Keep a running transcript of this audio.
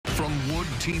From Wood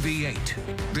TV 8,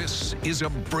 this is a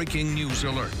breaking news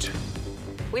alert.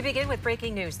 We begin with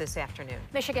breaking news this afternoon.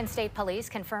 Michigan State Police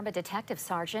confirm a detective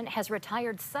sergeant has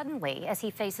retired suddenly as he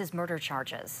faces murder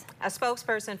charges. A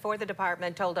spokesperson for the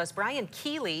department told us Brian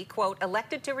Keeley, quote,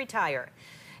 elected to retire.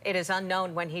 It is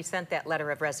unknown when he sent that letter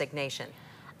of resignation.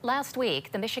 Last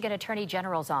week, the Michigan Attorney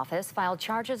General's office filed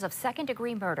charges of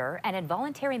second-degree murder and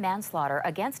involuntary manslaughter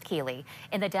against Keeley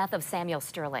in the death of Samuel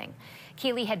Sterling.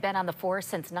 Keeley had been on the force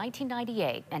since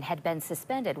 1998 and had been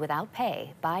suspended without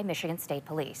pay by Michigan State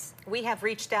Police. We have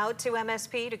reached out to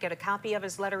MSP to get a copy of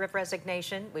his letter of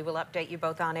resignation. We will update you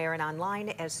both on air and online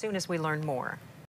as soon as we learn more.